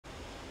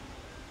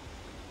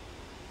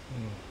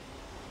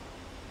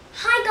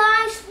Hi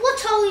guys,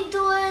 what are we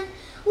doing?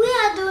 We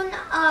are doing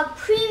a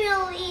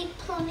Premier League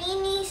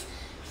Panini's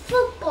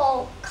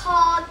football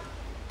card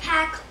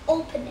pack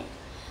opening.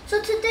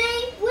 So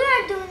today we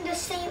are doing the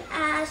same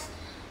as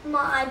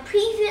my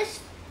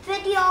previous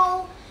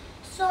video.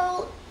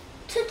 So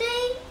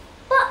today,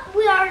 but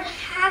we are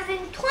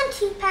having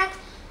 20 packs,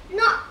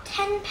 not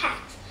 10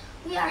 packs.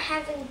 We are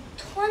having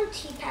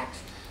 20 packs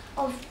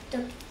of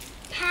the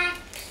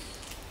packs.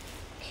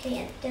 Okay,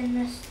 and then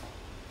this.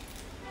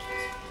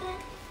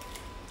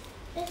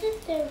 Is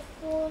it there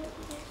four?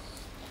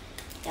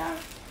 Yes.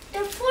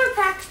 There are 4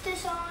 packs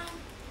design.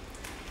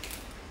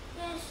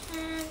 Yes,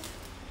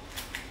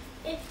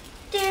 and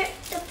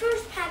the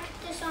first pack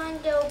design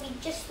there will be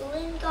just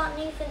Lingard,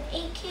 Nathan,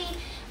 AK,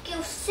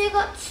 Gil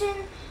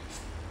Sigurdsson,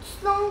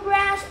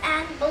 Snodgrass,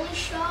 and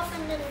Bolishov,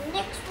 and then the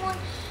next one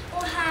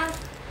will have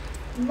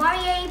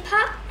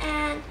Mariapa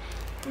and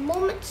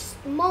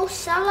Mo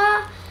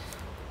Salah,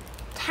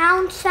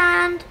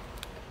 Townsend,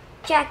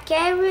 Jack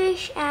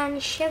Grealish,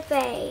 and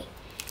Chevy.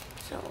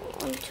 So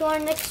on to our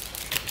next,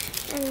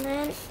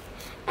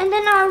 and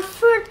then our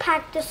third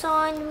pack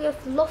design we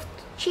have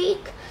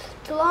Loftus-Cheek,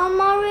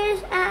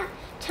 Delamaris, and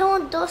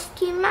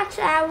Lewandowski, Max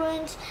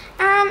Aarons,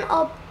 and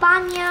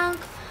Aubameyang.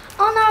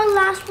 On our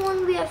last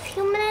one we have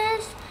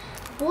Jimenez,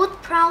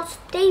 Wood-Prowse,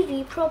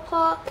 Davy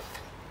Proper,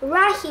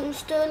 Raheem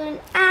Sterling,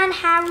 and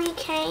Harry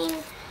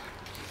Kane.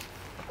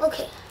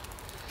 Okay,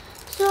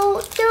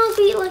 so there will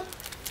be like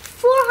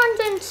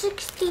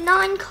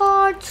 469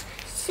 cards,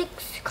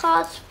 6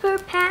 cards per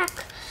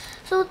pack.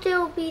 So there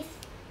will be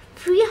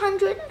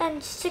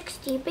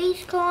 360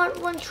 base card,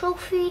 1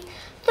 trophy,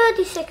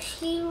 36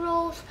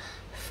 heroes,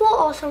 4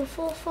 awesome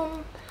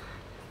fulcrum,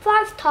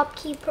 5 top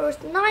keepers,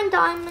 9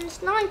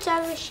 diamonds, 9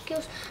 savage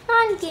skills,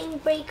 9 game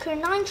breaker,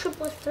 9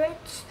 triple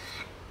threats,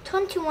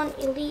 21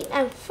 elite,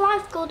 and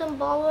 5 golden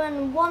baller,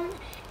 and 1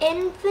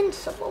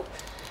 invincible.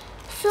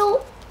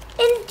 So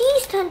in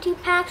these 20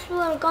 packs we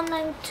are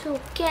going to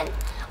get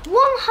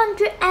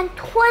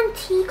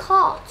 120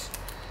 cards.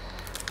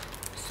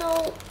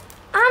 So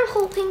I'm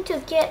hoping to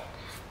get,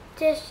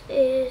 this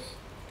is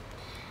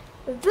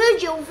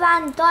Virgil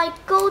van Dijk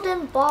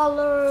golden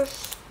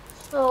ballers.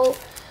 So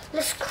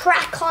let's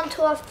crack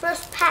onto our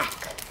first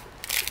pack.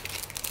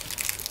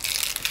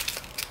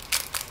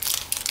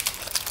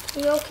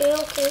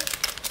 Okay.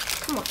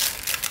 Come on.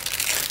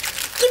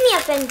 Give me a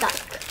Van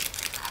Dijk.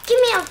 Give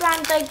me a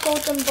Van Dijk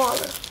golden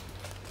baller.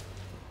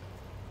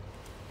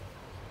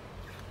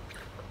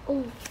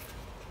 Oh,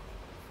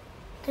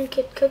 I think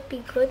it could be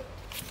good.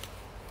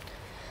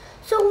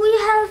 So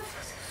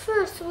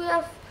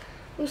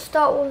we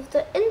start with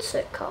the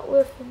insert card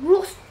with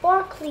Ross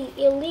Barkley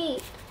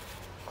Elite,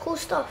 cool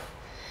stuff,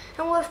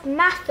 and with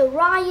Master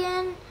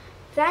Ryan,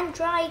 Van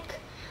Dijk,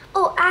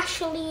 oh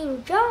Ashley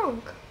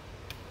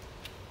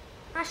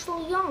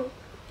Young.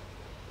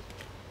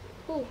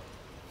 Oh,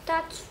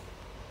 that's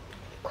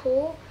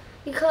cool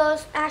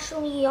because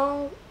Ashley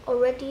Young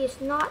already is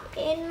not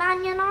in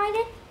Man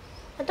United.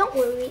 But don't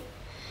worry.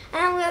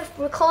 And we have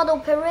Ricardo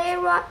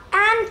Pereira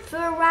and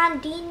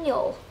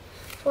Fernandinho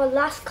for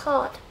last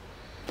card.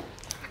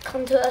 I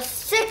come to a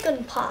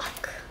second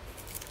pack.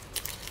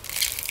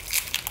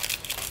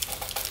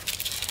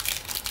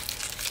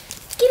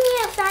 Give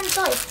me a Van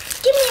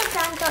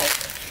Dijk.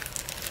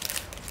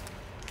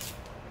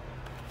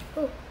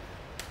 Ooh.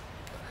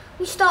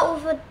 We start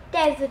with a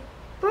David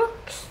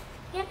Brooks.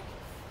 Yeah.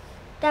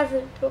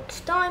 David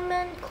Brooks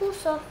Diamond. Cool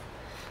stuff.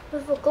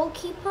 With a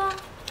goalkeeper.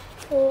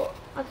 Or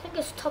I think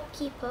it's top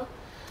keeper,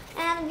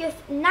 and we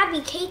have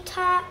Naby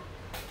Keita,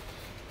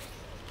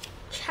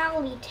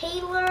 Charlie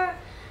Taylor,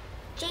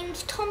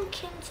 James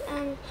Tompkins,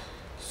 and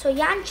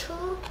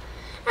Soyanchu,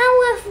 and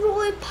we have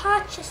Roy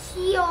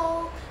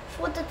Pacheco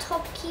for the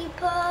top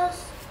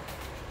keepers.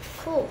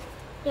 Cool,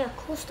 yeah,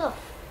 cool stuff.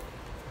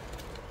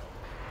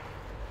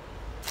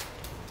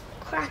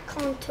 Crack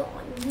on to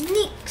our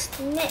next.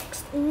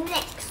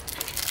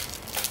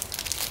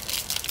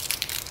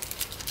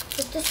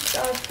 So this is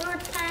our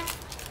third pack.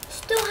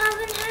 Still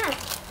haven't had.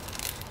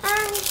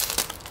 And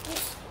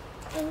this,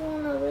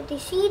 everyone already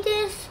see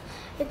this.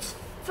 It's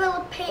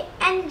Philippe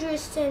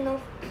Anderson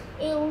of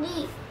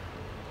Elite.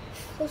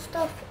 So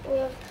stuff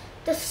with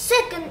the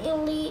second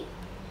Elite,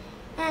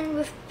 and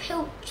with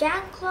Pil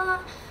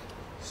Jankla,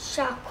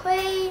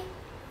 Shaqua,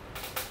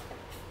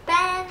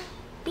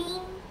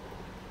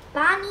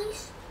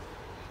 Banis,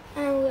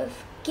 and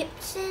with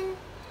Gibson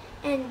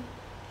and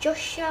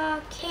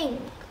Joshua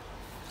King.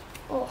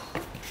 Oh,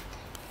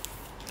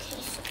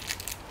 okay, so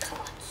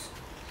cards.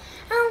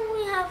 And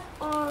we have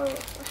our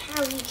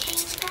Harry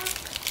Kane pack.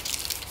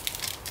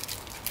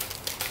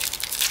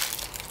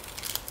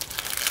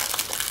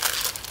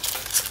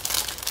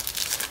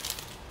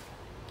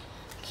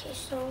 Okay,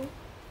 so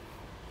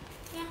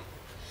yeah.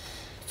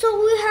 So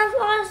we have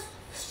our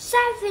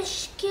Savage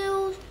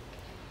Skill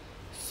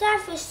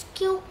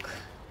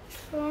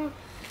from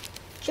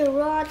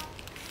Gerard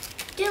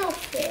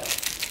Dilfield.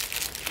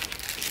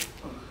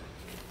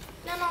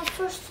 Then our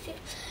first, and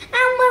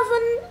we have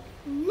a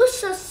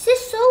Musa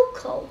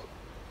Sissoko.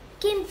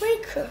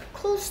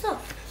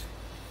 stuff.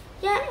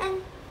 Yeah,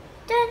 and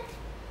then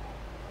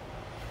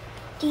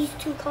these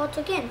two cards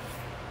again.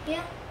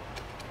 Yeah.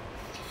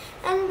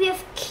 And we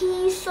have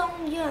Ki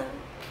Song Yeon.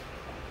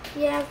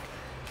 We have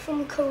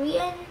from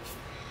Korean.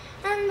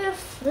 And we have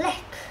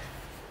Fleck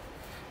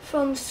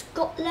from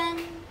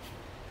Scotland.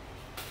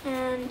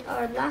 And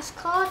our last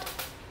card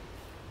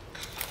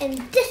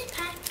in this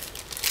pack.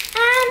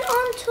 And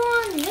on to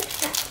our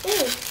next pack.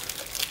 Ooh.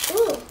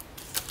 Ooh.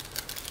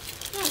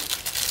 Yeah.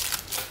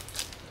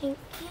 Thank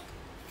you.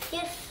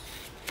 Yes.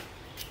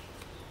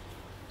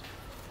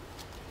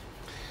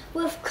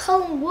 With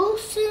Colin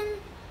Wilson.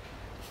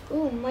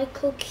 Ooh,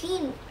 Michael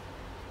Keane.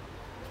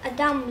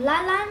 Adam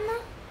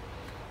Lallana.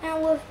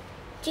 And with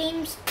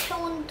James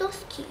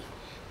Lewandowski.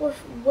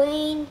 With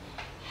Wayne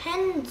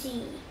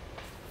Hensey.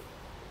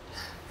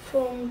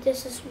 From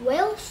This Is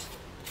Wales.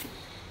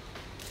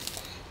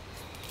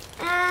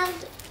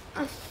 And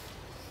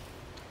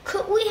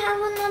could we have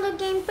another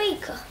game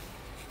breaker?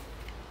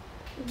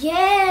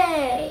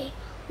 Yay!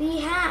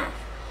 We have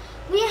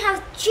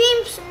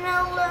James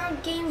Miller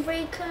game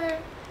breaker.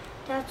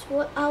 That's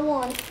what I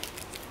want.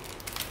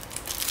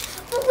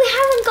 But we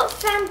haven't got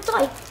Van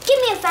Dijk. Give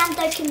me a Van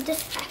Dijk in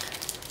this pack.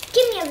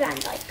 Give me a Van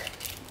Dijk.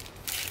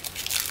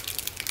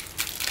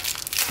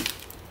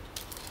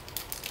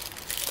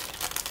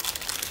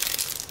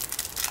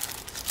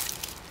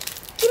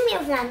 Give me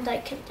a Van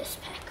Dijk in this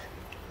pack.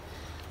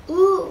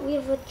 Ooh, we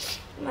have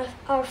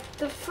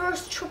the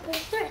first triple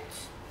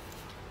threats.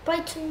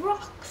 Brighton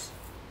Rocks.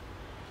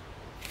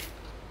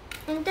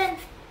 And then,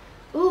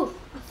 ooh,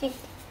 I think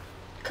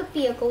it could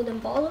be a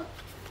golden baller.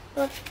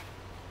 But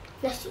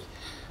let's see.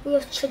 We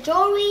have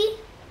Chajori,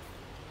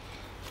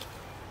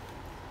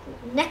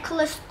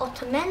 Nicholas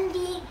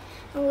Otamendi,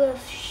 and we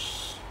have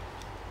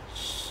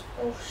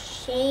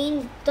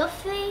Shane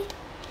Duffy,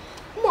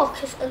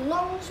 Marcus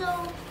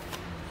Alonso.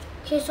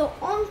 Okay, so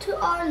on to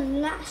our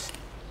last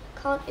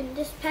card in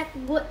this pack.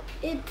 Would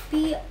it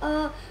be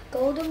a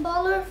golden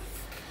baller?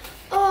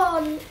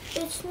 Oh,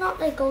 it's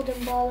not a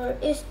golden baller.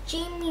 It's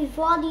Jamie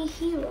Vardy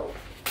hero.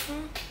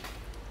 Okay.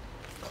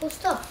 Cool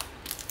stuff.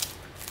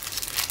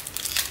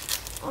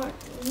 Our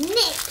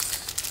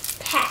next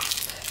pack.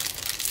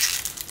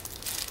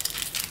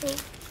 So,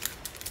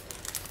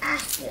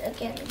 ask it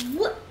again.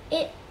 Would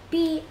it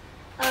be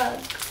a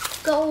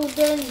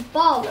golden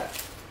baller?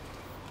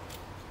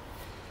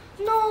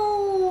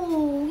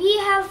 No, we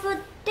have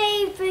a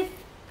David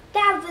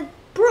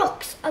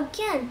Brooks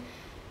again.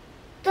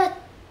 The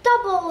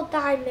double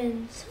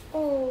diamonds.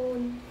 Oh,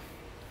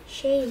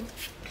 shame.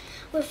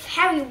 With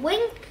Harry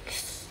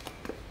Winks,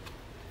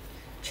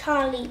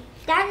 Charlie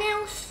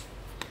Daniels,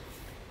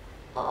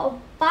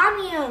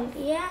 Aubameyang,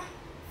 yeah,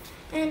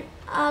 and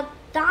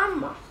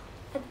Adama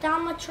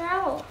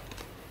Traore.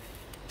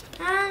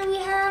 And we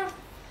have,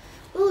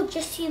 ooh,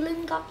 Jesse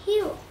Lingard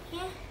hero,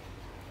 yeah.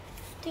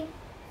 I think,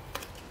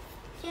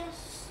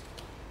 yes.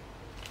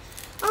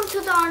 On to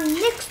our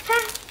next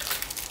pack.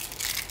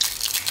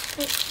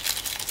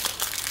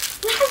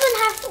 We haven't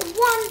had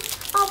one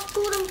of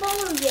golden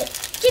baller yet.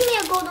 Give me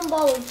a golden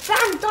baller.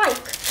 Van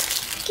Dijk.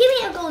 Give me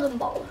a golden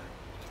baller.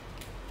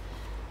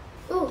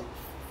 Ooh,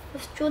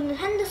 with Jordan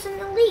Henderson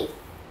elite.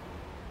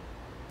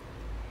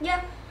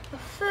 Yeah, a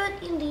third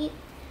elite.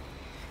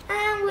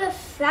 And with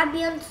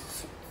Fabian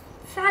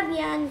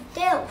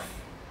Delph.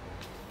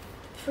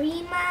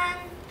 Freeman,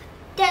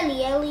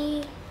 Dele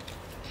Alli.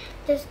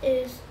 This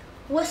is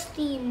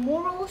Wesley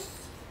Morales,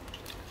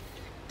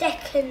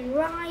 Declan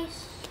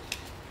Rice,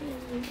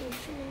 and we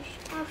finish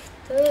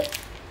after.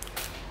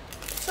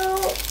 So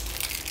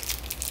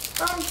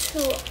on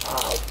to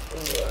our,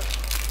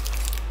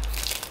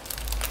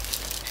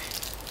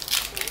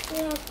 we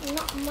have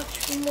not much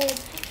more.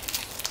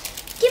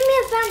 Give me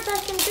a Van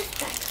Dijk in this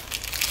pack.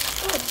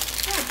 Oh,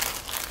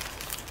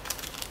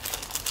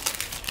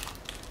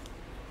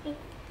 yeah.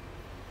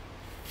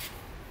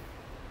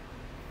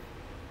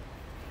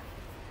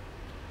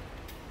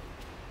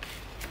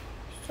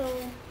 So,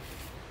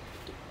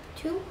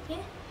 two,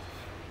 yeah.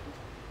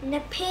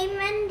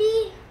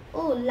 Nepemendi,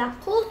 oh,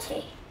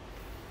 Laporte,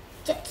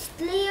 Jet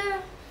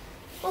Slayer,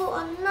 oh,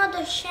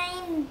 another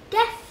Shane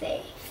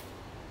Duffy.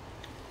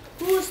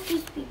 Who's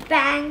this be?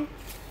 Bang.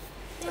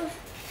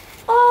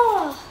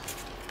 Oh,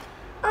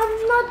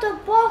 another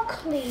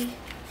Barkley.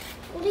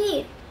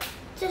 Lead.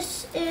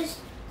 This is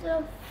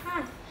the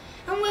pack.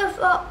 And we have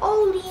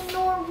Oli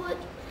Norwood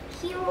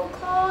hero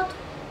card.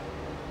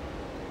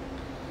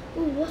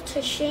 Ooh, what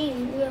a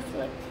shame. We have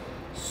like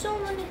so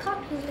many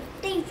copies.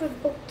 Like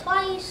David Book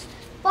twice,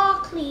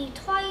 Barkley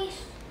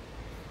twice.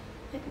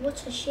 Like,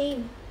 what a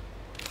shame.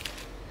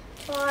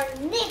 For our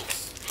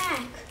next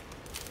pack,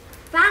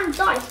 Van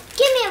Dijk.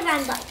 Give me a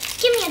Van Dijk.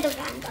 Give me a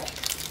Van Dijk.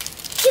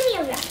 Give me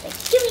a Van Dijk.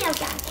 Give me a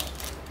Van Dijk.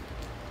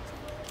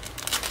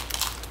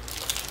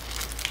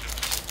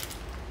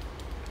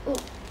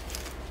 Ooh.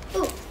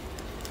 Ooh.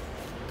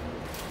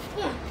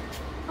 Yeah.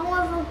 And we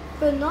have a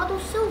Bernardo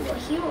Silva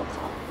hero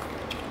card.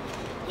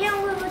 Yeah,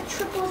 we have a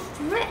triple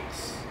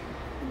threats.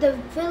 The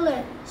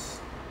villains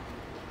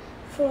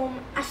from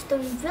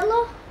Aston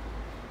Villa,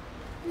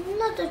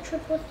 another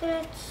triple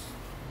threats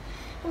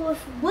with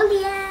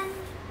William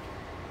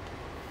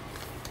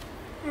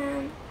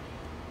and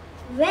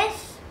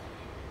Wes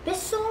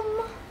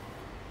Bissom,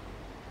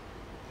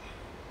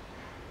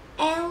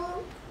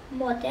 El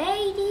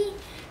Modaidi,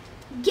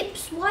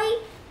 Gibbs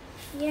White,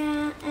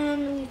 yeah,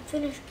 and we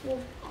finished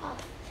with our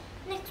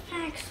next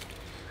packs.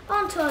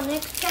 On to our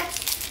next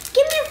packs.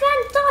 Give me a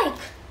Van Dijk.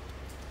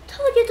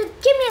 Told you to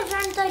give me a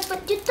Van Dijk,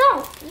 but you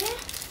don't, yeah?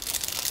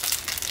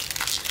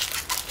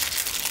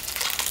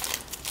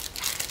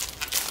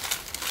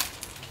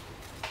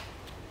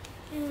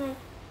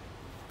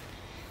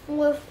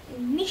 With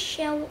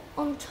Michel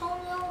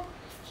Antonio,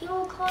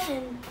 hero card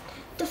and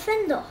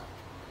defender.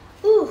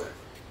 Ooh,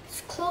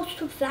 it's close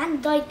to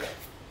Van Dijk.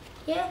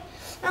 Yeah,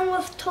 and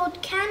with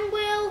Todd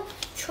Canwell,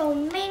 Troll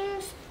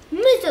Mings,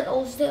 Mesut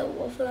Ozil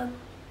with a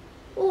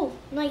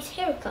nice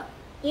haircut.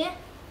 Yeah,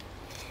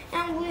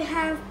 and we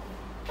have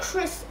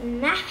Chris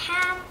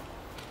Naham.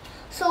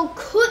 So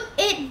could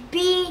it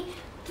be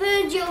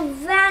Virgil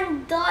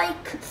van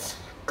Dijk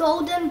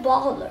Golden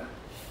Baller?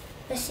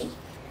 Let's see.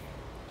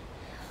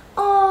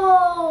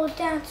 Oh,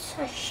 that's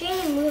a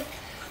shame.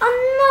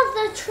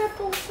 Another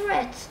triple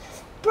threat.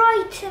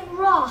 Brighton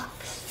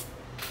Rocks.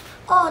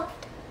 Oh,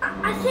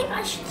 I think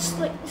I should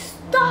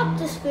stop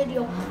this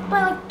video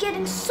by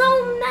getting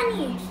so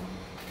many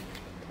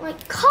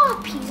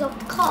copies of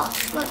the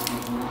cards.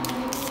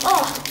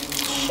 Oh,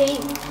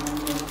 shame.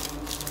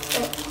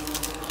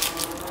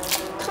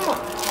 Come on.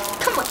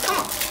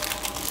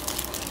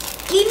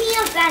 Give me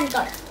a Van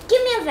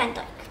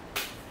Dijk.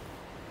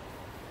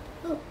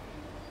 Ooh.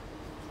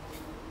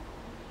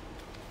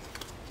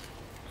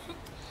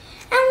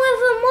 And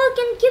with a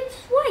Morgan Gibbs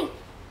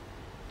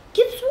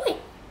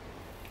White.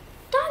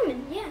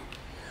 Diamond, yeah.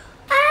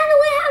 And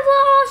we have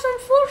an awesome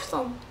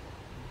foursome.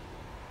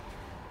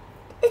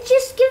 It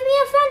just give me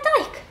a Van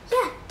Dijk.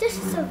 Yeah, this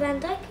is a Van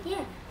Dijk.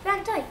 Yeah,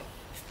 Van Dijk.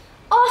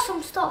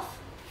 Awesome stuff.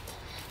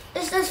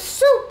 This is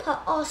super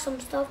awesome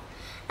stuff.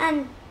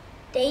 And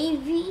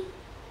David,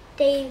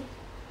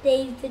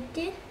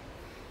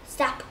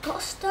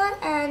 Zappacosta,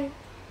 and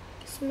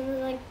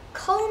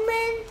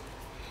Coleman,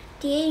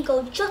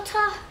 Diego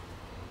Jota,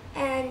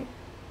 and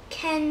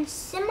Ken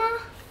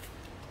Sima.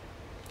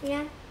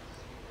 Yeah,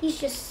 he's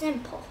just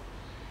simple.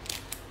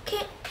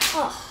 Okay, to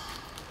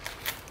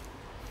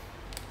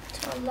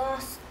our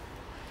last,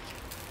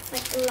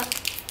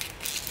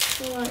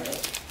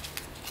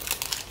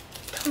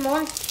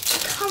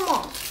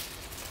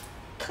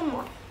 come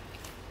on.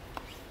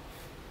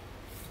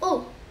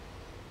 Oh,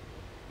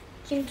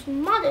 James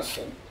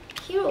Madison,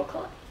 hero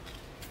card.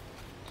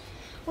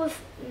 With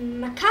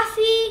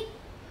McAfee.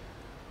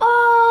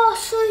 Oh,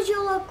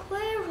 Sergio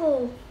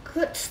Aguero.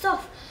 Good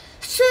stuff.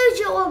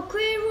 Sergio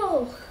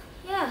Aguero.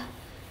 Yeah.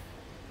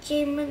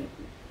 Jamin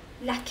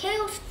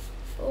Lacaille.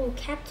 Oh,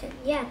 captain.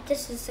 Yeah,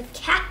 this is a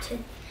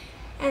captain.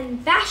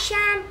 And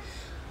Basham.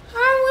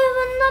 And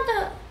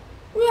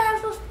we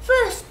have a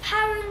first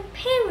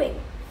pairing.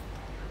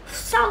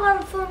 Salah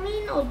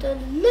Firmino, the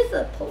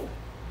Liverpool.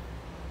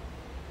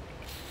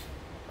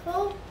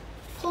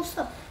 Cool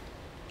stuff.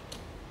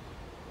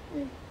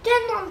 And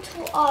then on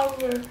to our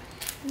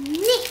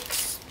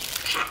next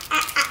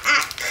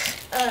pack.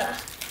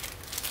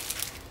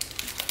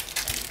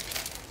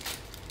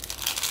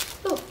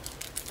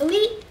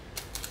 Elite.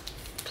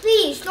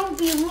 Please don't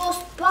be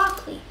Ross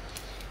Barkley.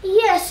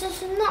 Yes,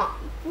 it's not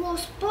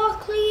Ross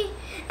Barkley,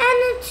 and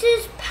it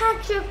is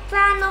Patrick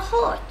Van der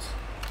Hoort.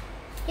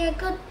 Yeah,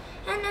 good.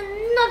 And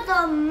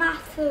another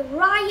Matthew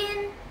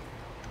Ryan,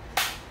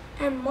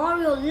 and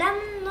Mario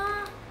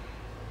Lemna,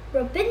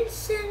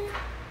 Robinson,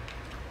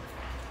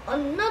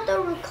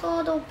 another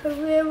Ricardo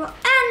Pereira,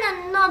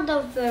 and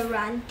another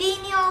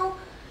Verandinho.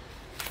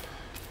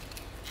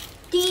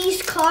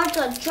 These cards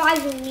are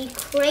driving me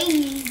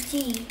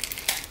crazy.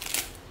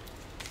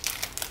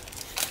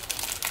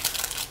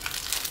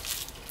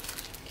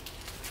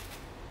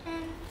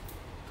 And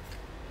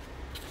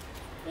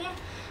yeah,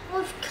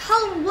 with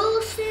Carl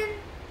Wilson,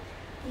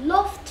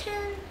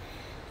 Lofton,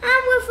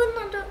 and with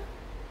another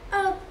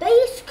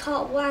base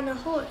card, Van der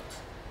Hoort.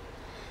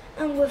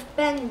 And with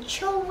Ben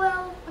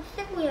Chilwell, I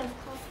think we have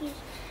copies.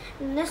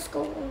 And let's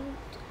go on.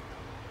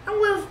 And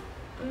with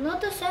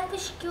another 7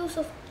 skills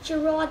of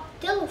Gerard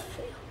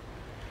Delafield.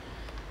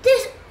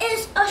 This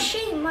is a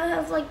shame. I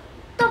have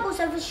double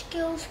 7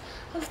 skills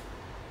of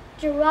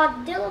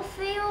Gerard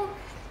Delafield,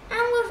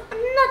 and with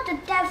another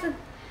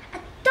a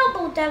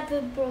double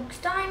David Brooks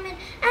Diamond,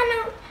 and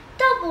a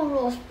double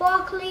Ross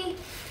Barkley,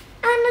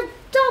 and a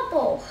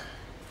double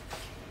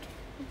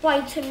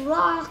Brighton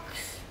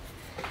Rocks.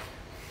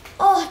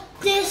 Oh,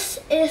 this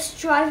is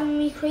driving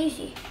me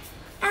crazy.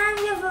 And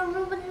we have a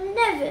Ruben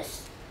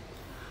Neves.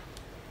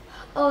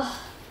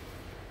 Oh,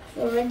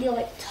 already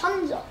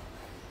tons of.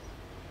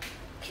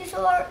 Okay,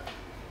 so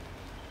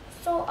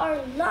our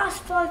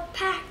last 5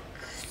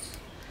 packs.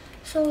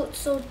 So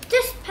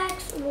this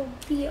packs will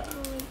be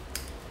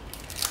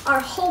our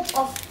hope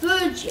of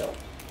Virgil.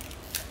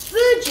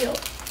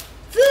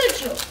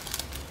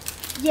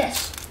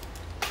 Yes,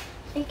 I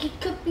think it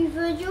could be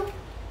Virgil.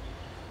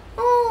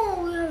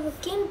 Oh, we have a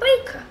game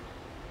breaker.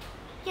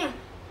 Yeah,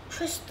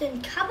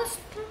 Tristan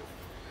Cabaston,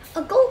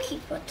 a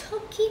goalkeeper,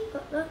 top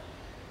keeper,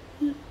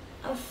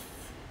 a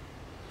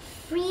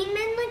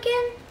Freeman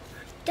again,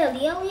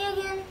 Dele Alli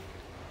again,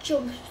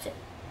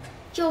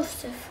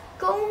 Joseph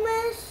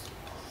Gomez,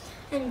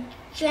 and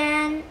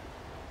Jan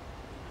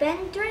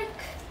Bendrick.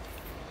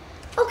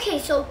 Okay,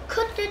 so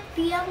could it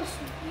be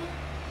Allison? Yeah.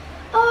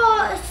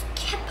 Oh, it's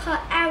Kepa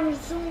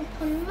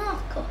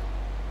Arrizabalaga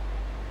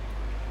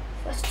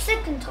for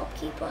second top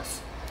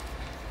keepers.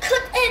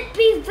 Could it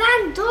be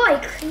Van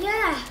Dijk?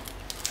 Yeah.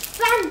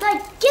 Van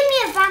Dijk, give me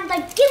a Van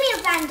Dijk, give me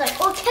a Van Dijk,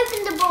 or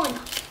Kevin De Bruyne.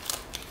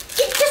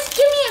 Just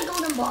give me a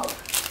golden ball.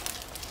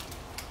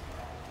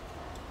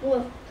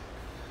 Whoa.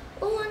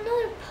 Oh,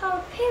 another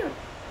power pair.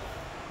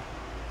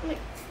 Wait,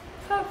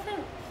 power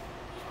pair.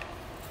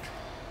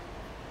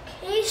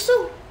 Okay,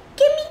 so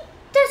give me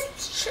this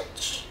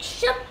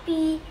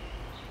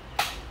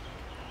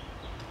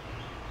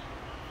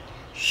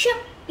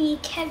should be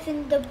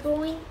Kevin De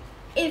Bruyne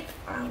if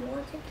I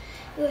want it.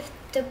 With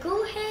De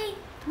Gea,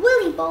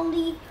 Willy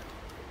Bolly,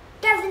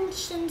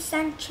 Davinson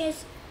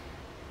Sanchez,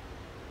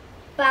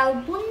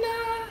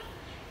 Balbuna.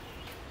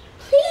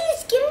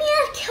 Please give me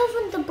a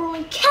Kelvin De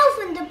Bruyne,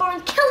 Kelvin De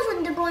Bruyne,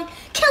 Kelvin De Bruyne,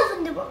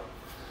 Kelvin De Bruyne.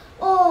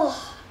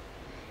 Oh,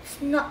 it's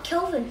not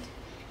Kelvin,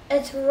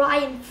 it's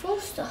Ryan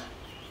Foster.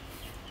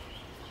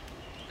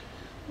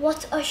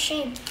 What a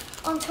shame.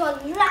 On to our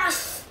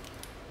last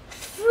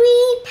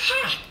 3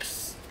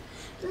 packs.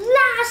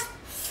 Last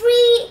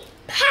 3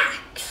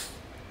 packs.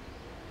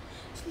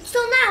 So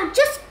now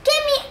just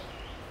give me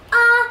a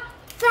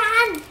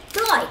Van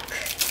Dijk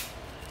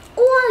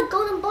or a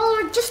golden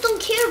baller. Just don't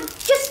care.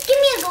 Just give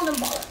me a golden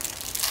baller.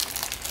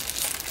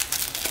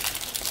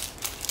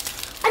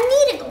 I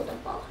need a golden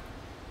baller.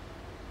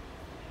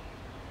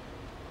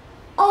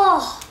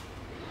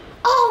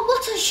 Oh,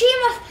 what a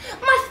shame.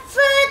 My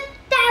third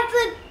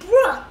David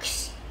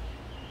Brooks.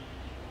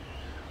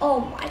 Oh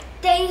my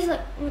days,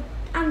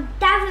 I'm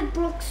David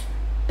Brooks'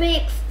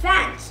 big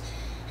fans.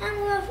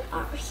 And we have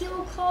our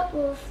hero card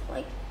with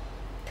like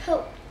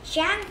Pope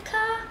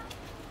Janka.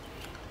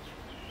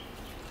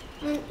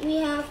 And we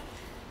have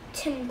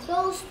Tim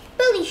Close,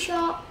 Billy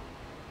Shaw,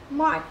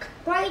 Mark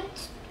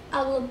Bright,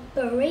 Alan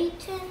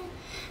Burayton,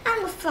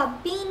 and with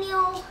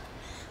Fabinho.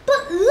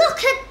 But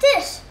look at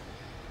this!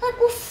 Like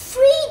with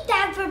 3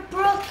 David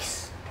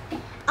Brooks.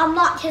 I'm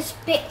not his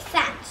big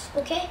fans,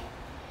 okay?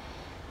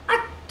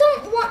 I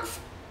don't want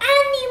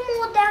any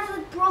more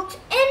David Brooks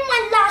in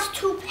my last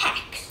 2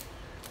 packs.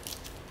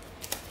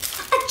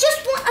 I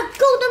just want a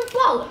golden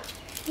baller,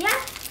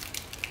 yeah?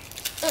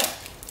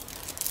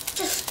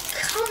 Just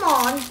come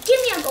on,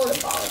 give me a golden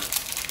baller.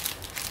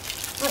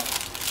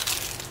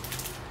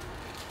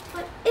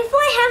 Like, if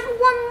I have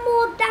one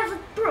more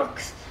David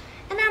Brooks,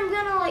 and I'm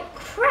gonna like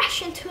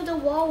crash into the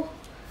wall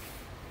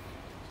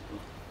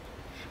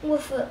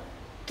with a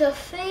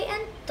Duffy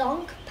and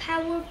Dunk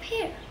power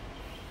pair.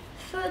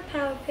 Third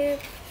power pair.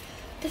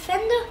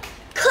 Defender.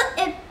 Could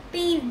it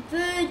be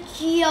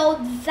Virgil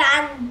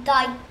van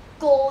Dijk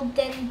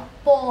golden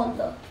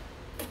baller?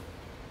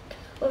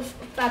 With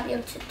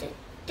Fabio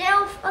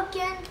Delph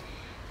again,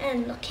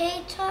 and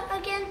Locator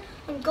again,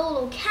 and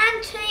Golo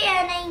Kante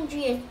and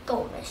Adrian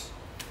Gomez.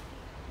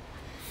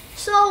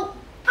 So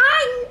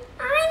I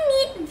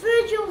need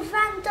Virgil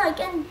van Dijk,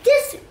 and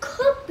this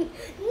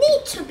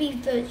need to be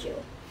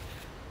Virgil.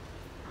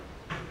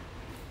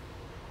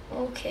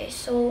 Okay,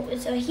 so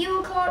it's a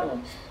hero card of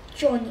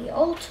Johnny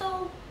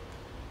Otto.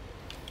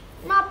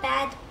 Not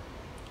bad.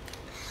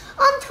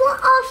 On to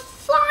our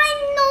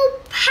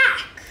final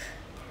pack.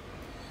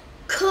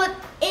 Could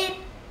it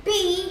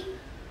be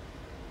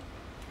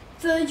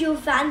Virgil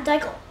van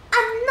Dijk,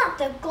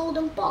 another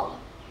golden baller?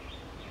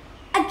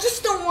 I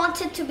just don't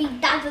want it to be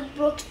David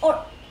Brooks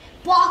or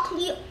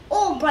Barkley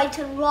or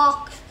Brighton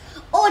Rock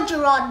or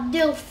Gerard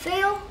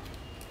Dilfield.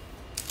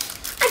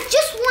 I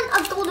just want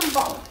a golden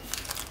baller.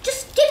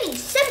 Just give me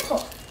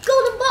simple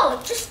golden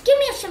baller. Just give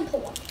me a simple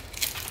one.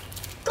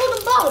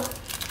 Golden baller.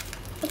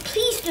 But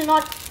please do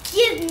not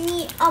give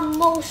me a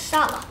Mo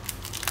Salah,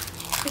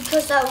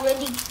 because I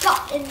already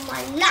got in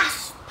my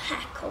last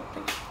pack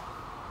opening.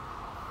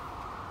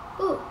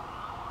 Ooh.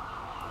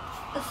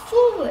 A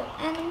forward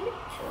and a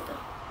midfielder.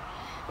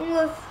 And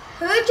with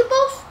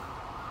Herjabos,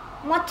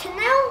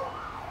 Martinelli,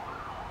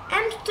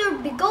 Amster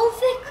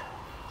Begovic,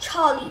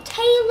 Charlie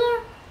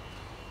Taylor.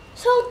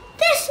 So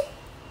this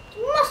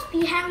must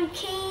be Harry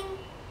Kane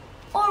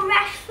or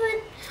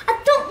Rashford.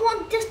 I don't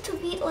want this to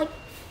be like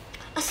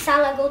a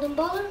Salah golden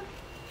baller.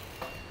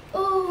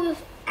 Oh,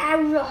 with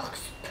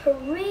Arox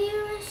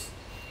Pereiras,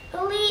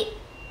 elite.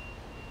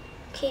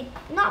 Okay,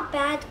 not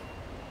bad.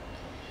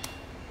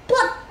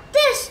 But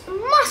this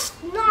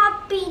must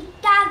not be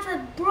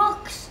David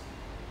Brooks.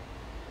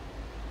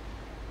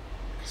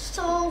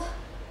 So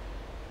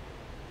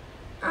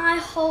I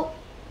hope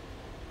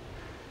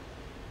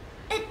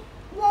it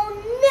will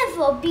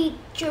never be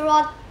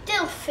Gerard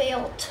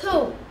Dilfield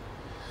too.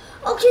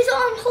 Okay, so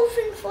I'm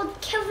hoping for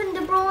Kevin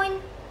De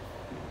Bruyne,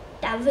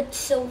 David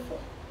Silva.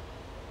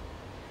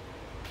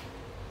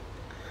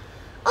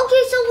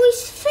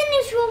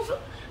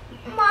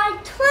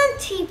 like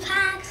 20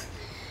 packs,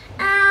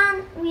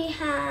 and we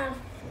have,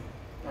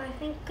 I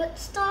think, good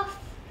stuff.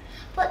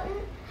 But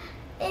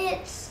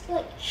it's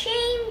like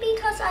shame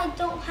because I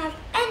don't have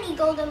any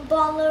golden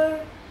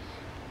baller.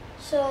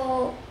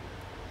 So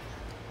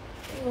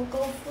we'll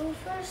go through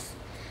first.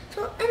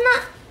 So in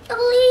the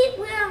elite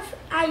we have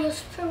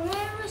Ayos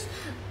Pereira's,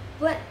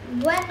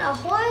 When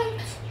Ahoy,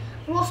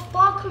 Ross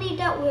Barkley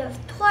that we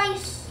have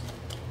twice,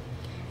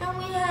 and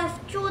we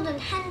have Jordan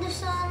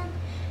Henderson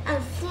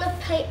and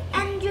Felipe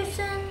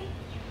Anderson.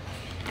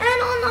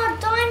 And on our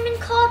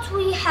diamond cards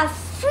we have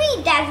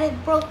 3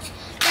 David Brooks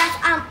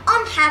that I'm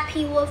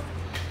unhappy with,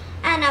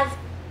 and I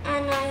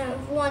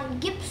have 1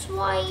 Gibbs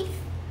White.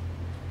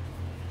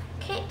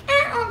 Okay,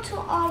 and onto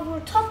our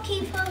top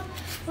keeper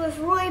with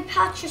Roy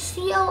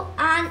Patricio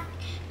and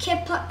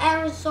keeper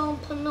Arizona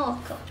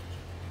Panoka.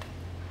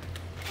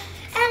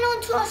 And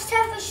onto our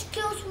savage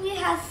skills we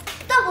have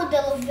double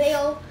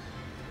Delavale.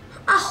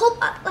 I hope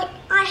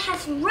I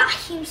have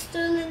Raheem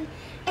Sterling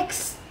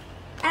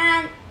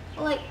and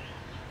like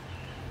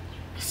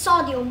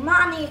Sadio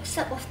Mane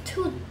except of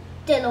 2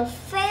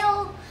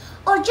 Delavale,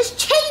 or just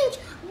change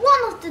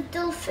one of the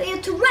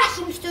Delavale to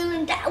Raheem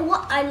Sterling. That's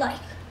what I like,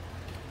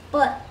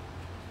 but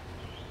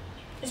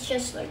it's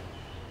just like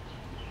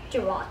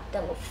Gerard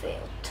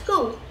Delavale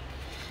too,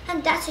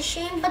 and that's a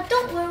shame. But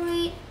don't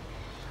worry,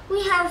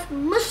 we have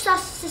Moussa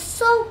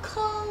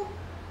Sissoko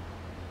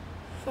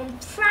from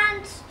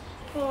France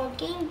for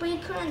Game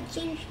Breaker, and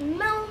James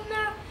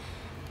Milner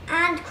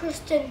and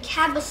Christian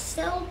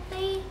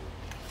Cabaselli.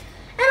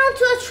 And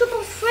onto a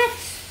triple threat,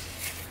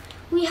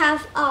 we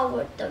have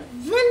the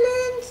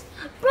villains,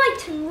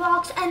 Brighton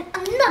Rocks, and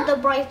another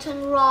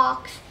Brighton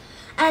Rocks,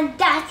 and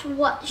that's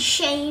what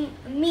shame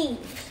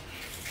means.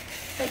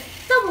 Like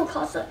double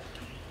cards. Like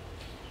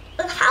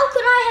how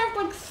could I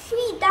have like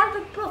 3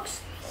 David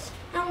Brooks?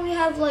 And we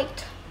have like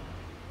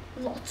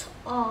lots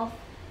of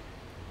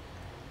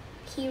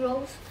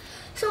heroes.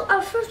 So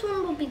our first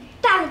one will be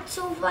David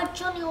Silva,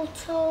 Johnny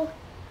Otto,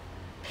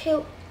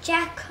 Phil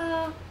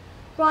Jacka,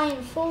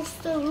 Ryan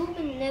Foster,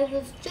 Ruben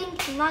Neves,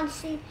 James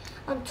Madison,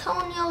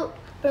 Antonio,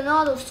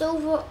 Bernardo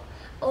Silva,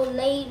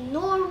 Ole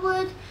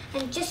Norwood,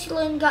 and Jesse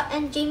Lingard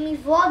and Jamie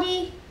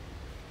Vardy.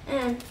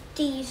 And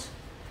these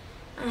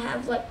I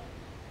have like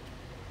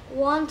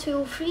 1,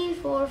 2, 3,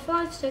 4,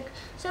 5, 6,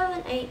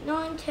 7, 8,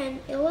 9, 10,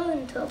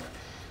 11, 12,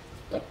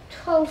 like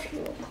 12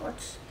 hero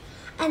cards,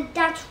 and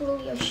that's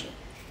really a shame.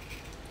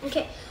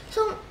 Okay,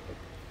 so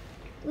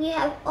we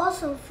have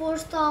awesome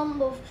 4-star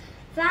with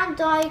Van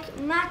Dijk,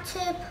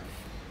 Matip,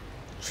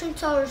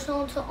 Trent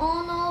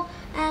Alexander-Arnold,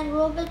 and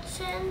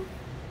Robertson.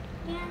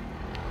 Yeah.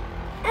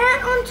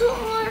 And onto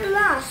our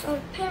last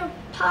pair of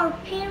power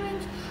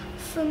pairings,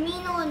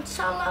 Firmino and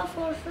Salah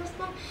for the first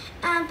one,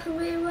 and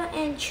Pereira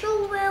and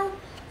Chilwell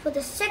for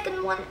the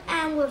second one,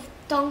 and with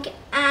Dunk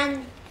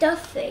and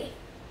Duffy.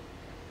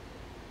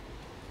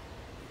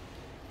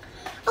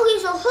 Okay,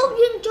 so hope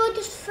you enjoyed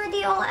this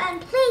video,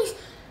 and please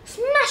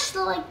smash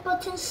the like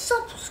button,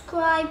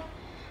 subscribe,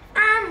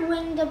 and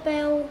ring the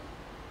bell.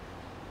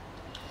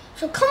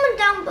 So comment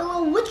down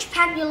below which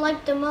pack you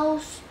like the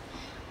most,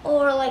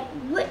 or like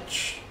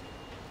which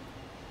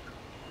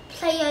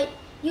player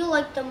you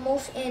like the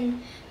most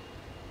in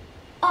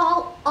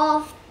all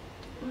of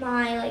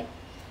my like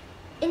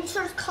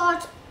insert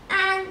cards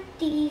and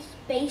these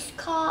base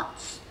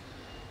cards.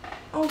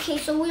 Okay,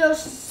 so we'll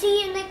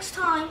see you next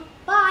time.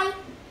 Bye.